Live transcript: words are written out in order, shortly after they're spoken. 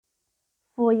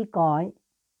悔改。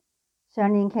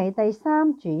常年期第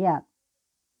三主日，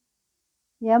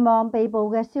若望被捕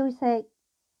嘅消息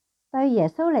對耶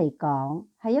穌嚟講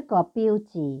係一個標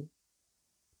誌，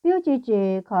標誌住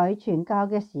佢傳教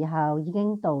嘅時候已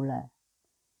經到啦。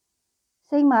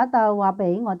聖瑪竇話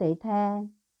俾我哋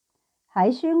聽，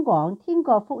喺宣講天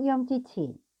國福音之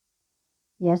前，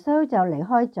耶穌就離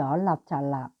開咗納匝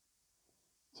肋，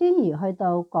遷移去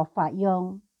到葛法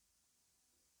翁。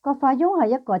葛法翁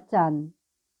係一個鎮，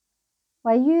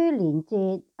位於連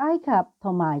接埃及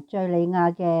同埋敘利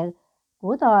亞嘅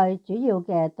古代主要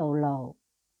嘅道路，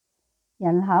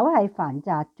人口係繁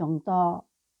雜眾多。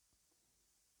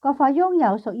葛法翁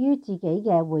有屬於自己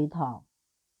嘅會堂，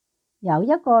由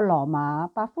一個羅馬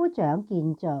百夫長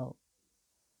建造，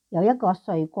有一個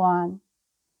稅關，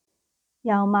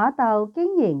由瑪竇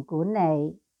經營管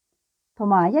理，同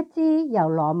埋一支由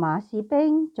羅馬士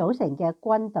兵組成嘅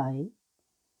軍隊。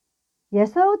耶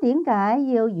穌點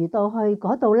解要移到去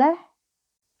嗰度呢？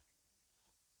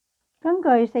根據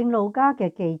聖路加嘅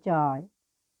記載，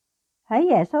喺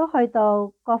耶穌去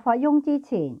到葛法翁之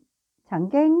前，曾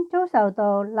經遭受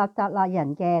到納匝肋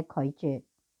人嘅拒絕。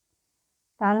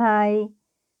但係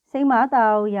聖瑪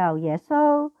竇由耶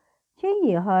穌遷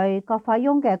移去葛法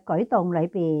翁嘅舉動裏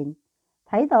邊，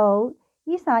睇到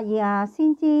依撒意亞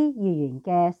先知預言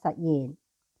嘅實現，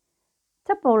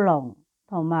則布隆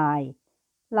同埋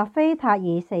納斐塔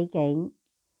里四境，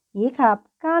以及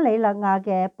加里肋亞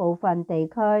嘅部分地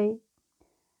區，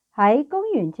喺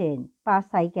公元前8世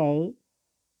紀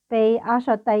被亞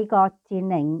述帝國佔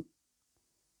領。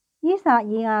依撒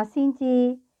意亞先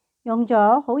知用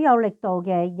咗好有力度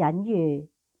嘅隱喻，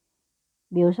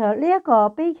描述呢一個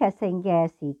悲劇性嘅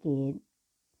事件。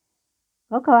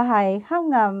嗰個係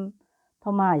黑暗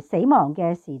同埋死亡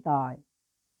嘅時代，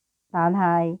但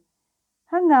係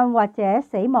黑暗或者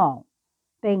死亡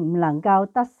並唔能夠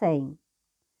得勝。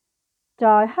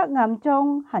在黑暗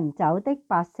中行走的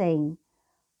百姓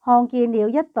看見了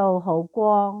一道皓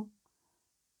光，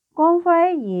光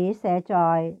輝已射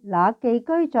在那寄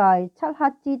居在漆黑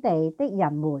之地的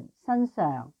人們身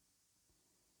上。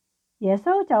耶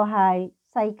穌就係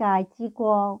世界之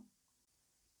光，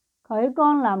佢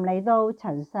降臨嚟到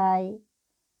塵世，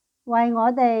為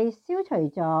我哋消除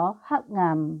咗黑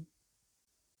暗。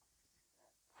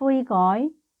悔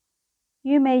改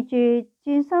意味住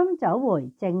轉心走回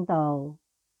正道。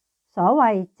所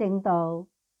謂正道，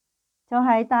就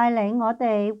係帶領我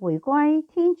哋回歸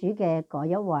天主嘅嗰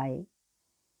一位。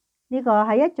呢個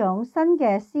係一種新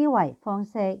嘅思維方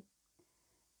式，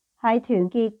係團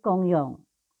結共融，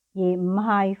而唔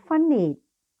係分裂。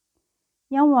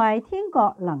因為天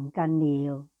國臨近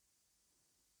了，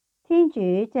天主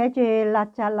借住納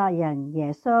匝肋人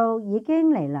耶穌已經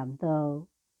嚟臨到。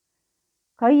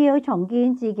佢要重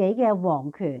建自己嘅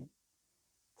王權，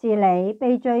治理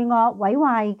被罪惡毀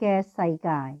壞嘅世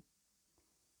界。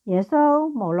耶穌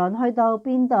無論去到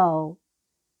邊度，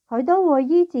佢都會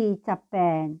醫治疾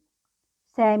病，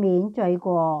赦免罪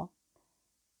過，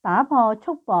打破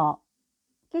束縛，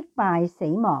擊敗死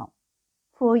亡，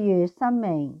賦予生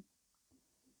命。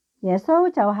耶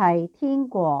穌就係天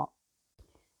國。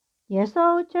耶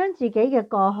穌將自己嘅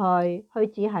過去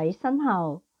置喺身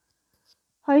後，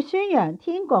去宣揚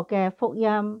天國嘅福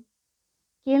音，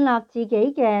建立自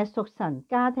己嘅屬神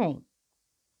家庭。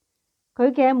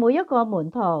佢嘅每一個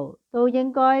門徒都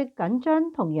應該謹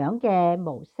遵同樣嘅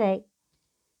模式。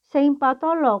聖伯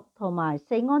多祿同埋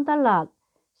聖安德肋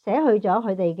捨去咗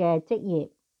佢哋嘅職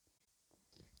業，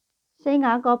聖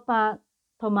雅各伯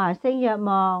同埋聖若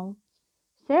望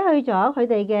捨去咗佢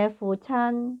哋嘅父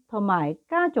親同埋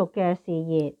家族嘅事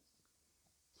業。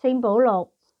聖保祿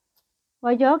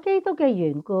為咗基督嘅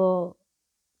緣故，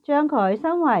將佢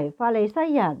身為法利塞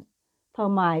人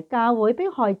同埋教會迫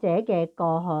害者嘅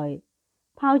過去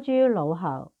拋諸腦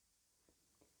後。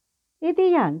呢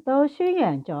啲人都宣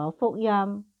揚咗福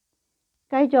音，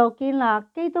繼續建立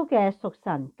基督嘅屬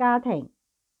神家庭。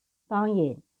當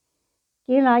然，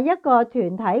建立一個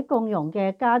團體共融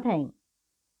嘅家庭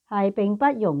係並不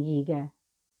容易嘅。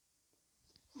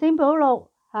聖保祿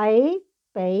喺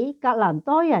俾格林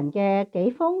多人嘅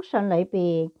幾封信裏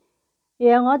邊，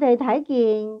讓我哋睇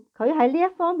見佢喺呢一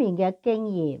方面嘅經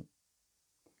驗。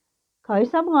佢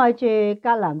深愛住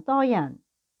格林多人，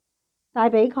帶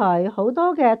俾佢好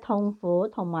多嘅痛苦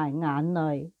同埋眼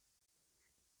淚。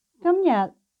今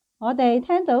日我哋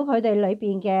聽到佢哋裏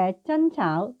邊嘅爭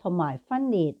吵同埋分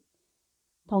裂，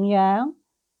同樣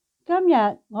今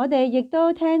日我哋亦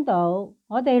都聽到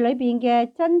我哋裏邊嘅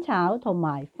爭吵同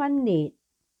埋分裂。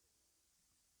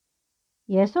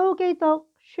耶穌基督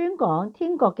宣講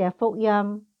天國嘅福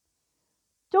音，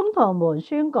宗徒們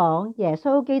宣講耶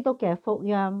穌基督嘅福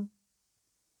音。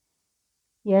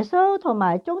耶穌同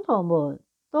埋宗徒們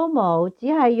都冇只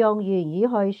係用言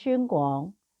語去宣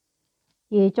廣，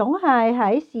而總係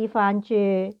喺示範住、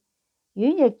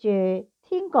演繹住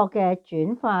天國嘅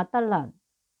轉化德能。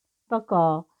不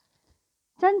過，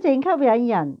真正吸引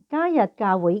人加入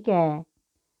教會嘅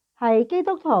係基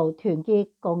督徒團結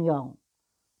共融、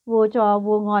互助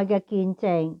互愛嘅見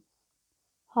證。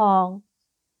看，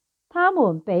他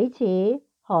們彼此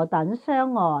何等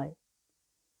相愛。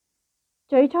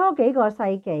最初幾個世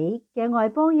紀嘅外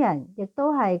邦人亦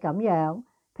都係咁樣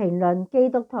評論基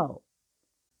督徒。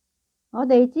我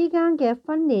哋之間嘅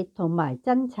分裂同埋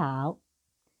爭吵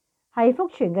係福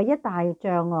傳嘅一大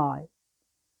障礙。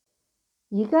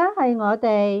而家係我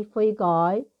哋悔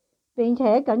改並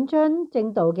且緊遵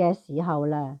正道嘅時候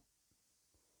啦。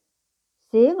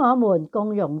使我們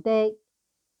共融的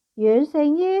遠勝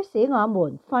於使我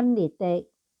們分裂的，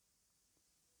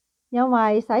因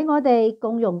為使我哋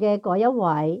共融嘅嗰一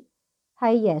位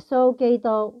係耶穌基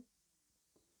督，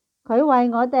佢為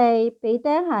我哋被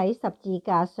釘喺十字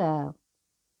架上，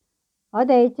我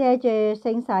哋借住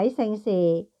聖洗聖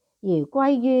事而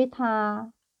歸於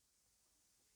他。